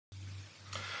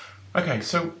Okay,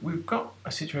 so we've got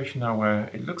a situation now where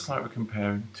it looks like we're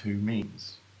comparing two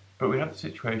means, but we have a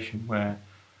situation where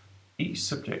each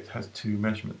subject has two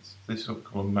measurements. This is what we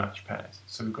call match pairs.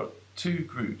 So we've got two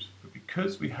groups, but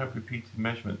because we have repeated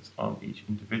measurements on each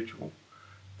individual,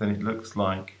 then it looks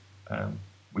like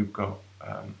we've got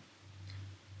um,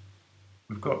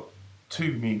 we've got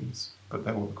two means, but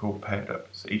they're what we call paired up.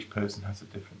 So each person has a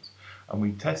difference, and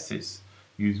we test this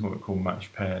using what we call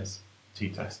match pairs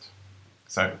t-test.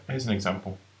 So here's an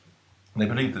example. They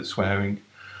believe that swearing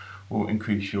will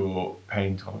increase your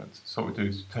pain tolerance. So what we do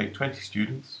is take 20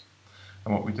 students,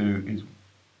 and what we do is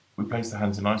we place their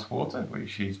hands in ice water,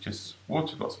 which is just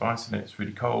water with lots of ice in it. It's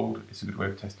really cold. It's a good way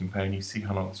of testing pain. You see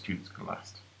how long the students can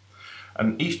last.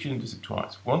 And each student does it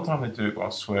twice. One time they do it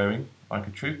while swearing, like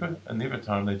a trooper, and the other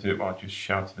time they do it while just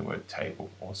shouting the word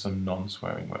table or some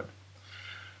non-swearing word.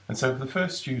 And so for the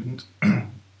first student,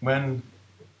 when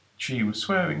she was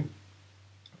swearing,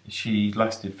 she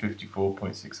lasted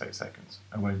 54.68 seconds,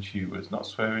 and when she was not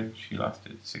swearing, she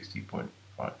lasted 60.51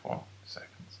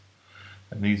 seconds.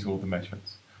 And these are all the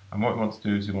measurements. And what we want to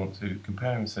do is we want to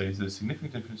compare and say, is there a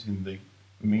significant difference in the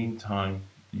mean time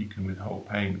that you can withhold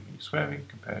pain when you're swearing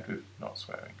compared with not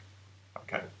swearing?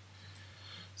 Okay.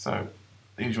 So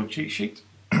here's your cheat sheet.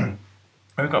 And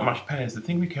we've got matched pairs. The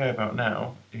thing we care about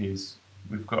now is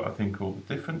we've got a thing called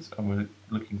the difference, and we're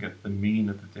looking at the mean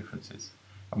of the differences.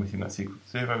 And we think that's equal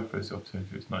to 0, first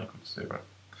alternative is not equal to 0.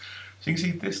 So you can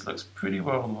see this looks pretty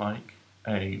well like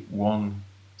a one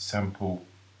sample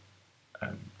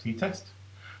t-test,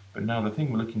 but now the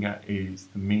thing we're looking at is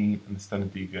the mean and the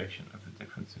standard deviation of the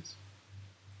differences.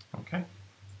 Okay,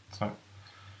 so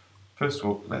first of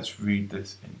all, let's read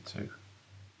this into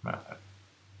matlab.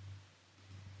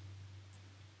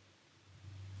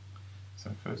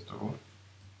 So first of all,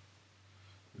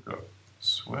 we've got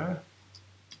swear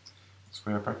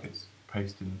square brackets,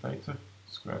 paste in the data,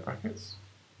 square brackets,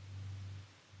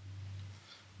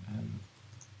 and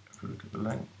if we look at the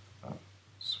length of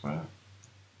swear,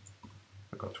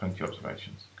 we've got 20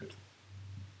 observations. Good.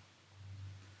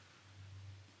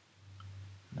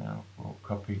 Now we'll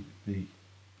copy the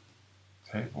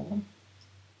table one,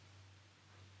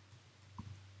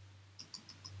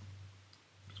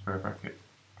 square bracket,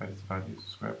 paste the values,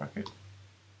 square bracket.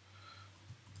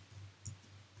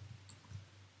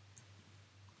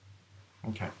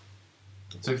 Okay,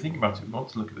 so if you think about it, we want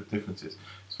to look at the differences.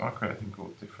 So I'll create a thing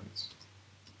called difference.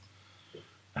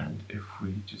 And if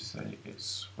we just say it's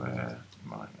square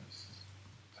minus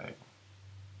table.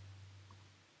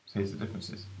 So here's the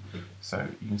differences. So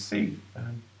you can see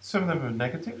some of them are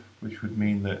negative, which would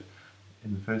mean that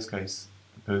in the first case,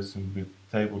 the person with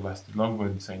table lasted longer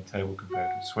in saying table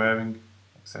compared with swearing,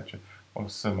 etc. Or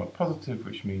some are positive,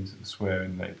 which means that the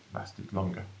swearing they lasted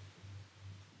longer.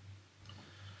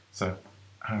 So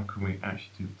how can we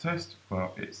actually do the test?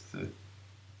 Well, it's the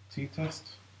t-test,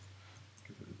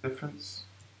 give it the difference,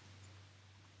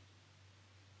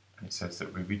 and it says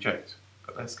that we reject.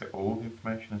 But let's get all the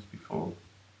information as before,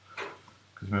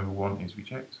 because remember 1 is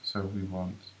reject, so we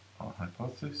want our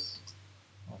hypothesis,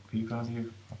 our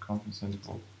p-value, our confidence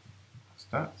interval,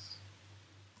 our stats.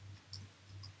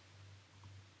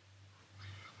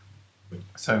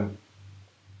 So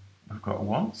we've got a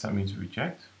 1, so that means we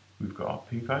reject. We've got our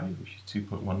p-value, which is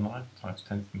 2.19 times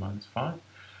 10 to the minus 5.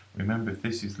 Remember, if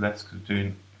this is less, because we're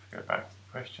doing, if we go back to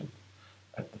the question,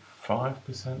 at the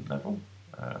 5% level,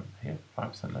 here,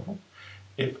 5% level.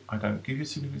 If I don't give you a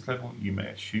significance level, you may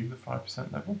assume the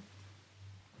 5% level.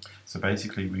 So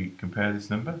basically, we compare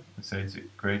this number and say, is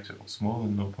it greater or smaller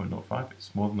than 0.05? It's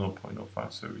smaller than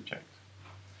 0.05, so reject.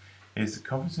 Here's the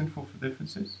confidence interval for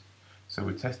differences. So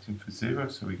we're testing for 0,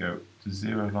 so we go to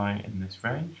 0 lying in this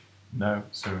range. No,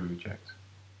 so we reject.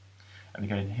 And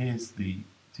again, here's the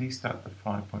t-stat of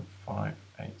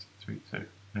 5.5832. And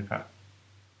in fact,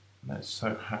 let's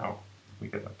show how we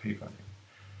get that p-value.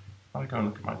 I'll go and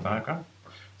look at my diagram.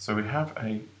 So we have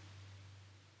a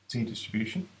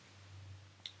t-distribution.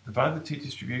 The value of the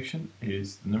t-distribution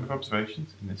is the number of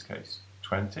observations, in this case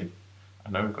 20. I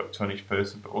know we've got 2 on each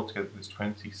person, but altogether there's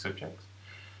 20 subjects.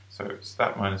 So it's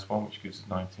that minus 1, which gives us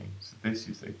 19. So this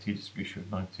is a t-distribution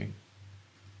of 19.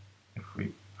 If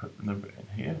we put the number in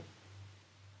here,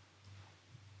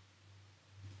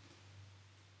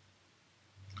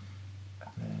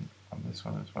 and then on this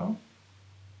one as well,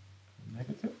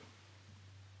 negative.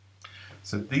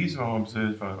 So these are our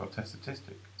observed via our test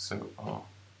statistic. So our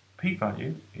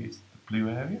p-value is the blue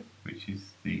area, which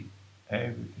is the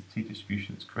area with the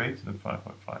t-distribution that's greater than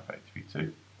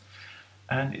 5.5832.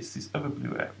 And it's this other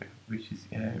blue area, which is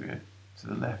the area to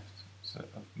the left, so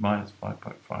of minus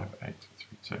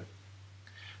 5.5832.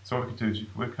 So what we can do is we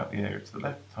can work out the area to the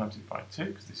left, times it by 2,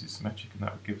 because this is symmetric, and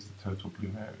that would give us the total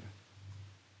blue area.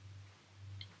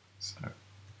 So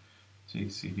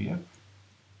GCDF,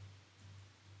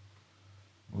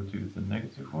 we'll do the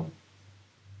negative one.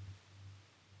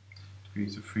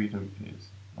 Degrees of freedom is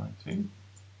 19.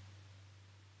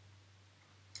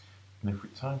 And if we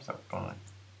times that by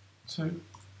 2,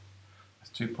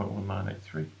 that's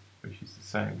 2.1983, which is the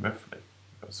same, roughly,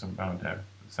 we've got some round error,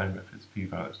 the same roughly as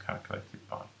p-value that's calculated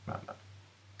by MATLAB.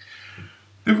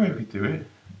 The way we do it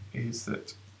is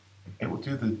that it will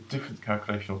do the difference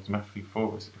calculation automatically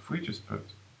for us. If we just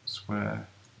put square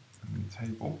in the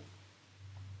table,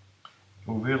 it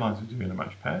will realise we're doing a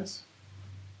match pairs.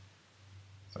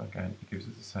 So again, it gives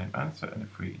us the same answer, and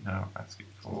if we now ask it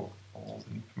for all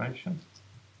the information,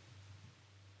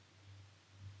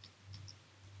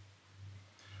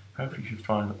 hopefully you should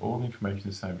find that all the information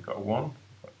is the same. We've got a 1, we've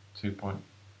got 2 point,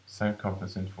 same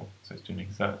confidence interval, so it's doing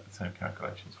exactly the same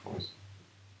calculations for us.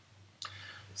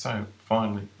 So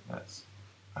finally, let's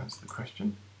answer the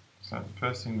question. So the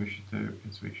first thing we should do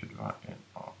is we should write in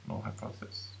our null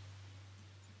hypothesis.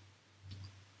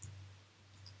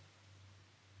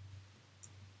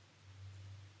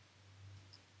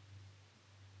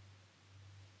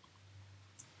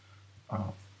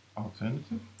 Our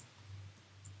alternative.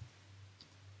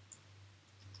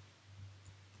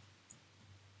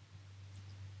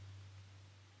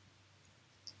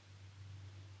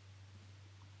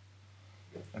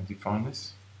 And define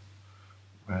this,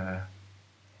 where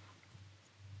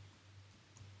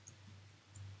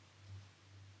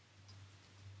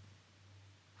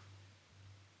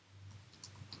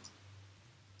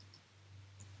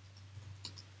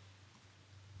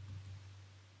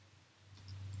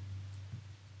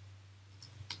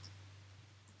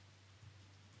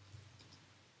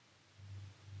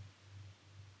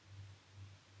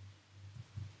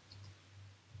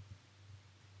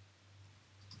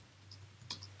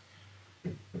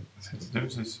so the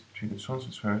differences between the response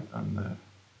experiment and the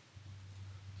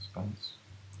response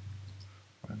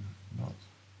when not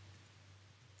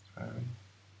varying.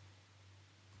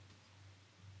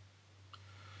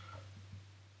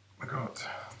 We got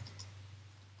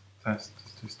test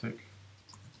statistic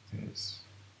is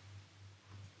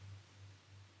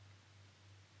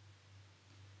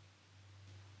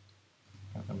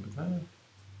that number there.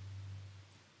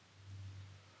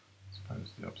 I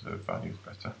suppose the observed value is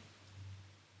better.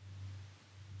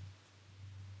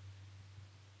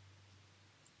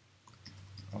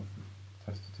 Of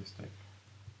the test statistic.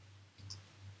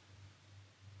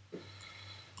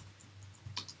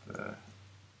 The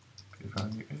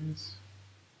p-value is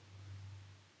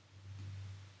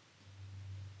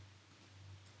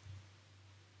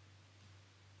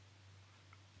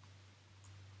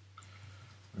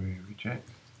we reject.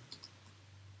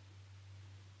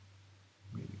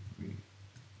 We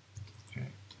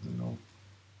reject the null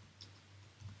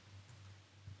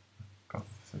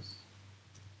hypothesis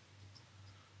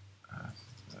as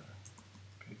the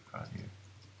p-value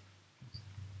is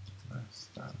less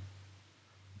than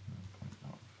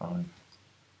 0.05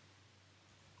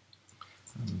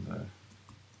 and the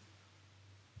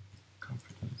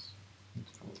confidence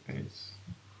interval is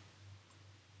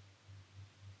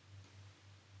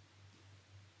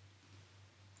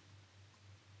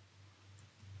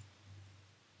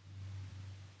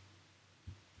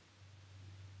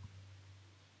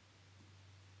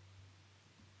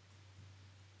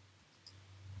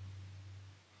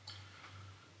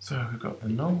so we've got the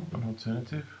null, an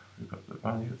alternative, we've got the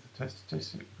value of the test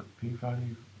statistic, we've got the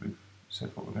p-value, we've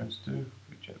said what we're going to do,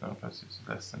 reject the hypothesis is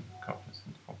less than confidence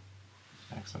interval.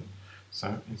 Excellent.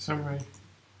 So in summary,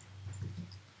 we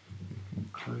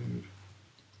conclude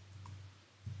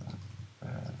that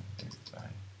there is a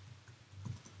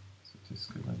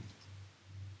statistically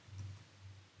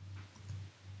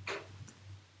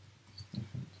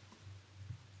significant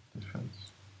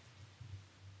difference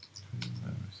between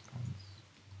the response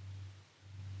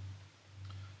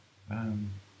and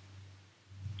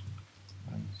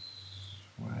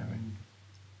swearing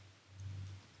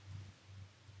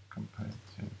compared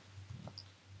to not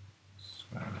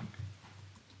swearing.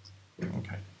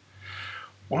 Okay.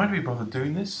 Why do we bother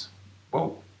doing this?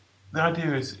 Well, the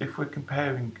idea is if we're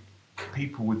comparing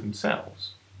people with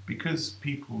themselves, because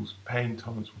people's pain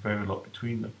tolerance will vary a lot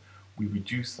between them, we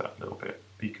reduce that a little bit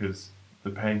because the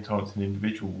pain tolerance in an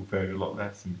individual will vary a lot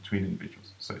less than between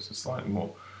individuals. So it's a slightly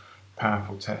more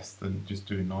powerful test than just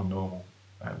doing our normal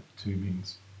two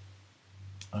means.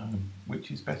 Which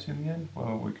is better in the end?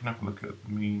 Well, we can have a look at the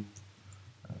mean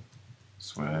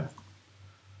swear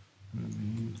and the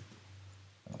mean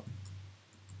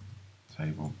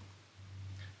table,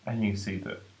 and you can see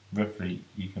that roughly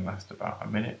you can last about a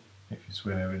minute if you're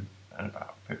swearing and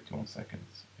about 51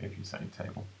 seconds if you're setting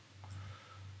table.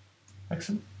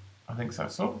 Excellent. I think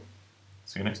that's all.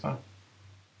 See you next time.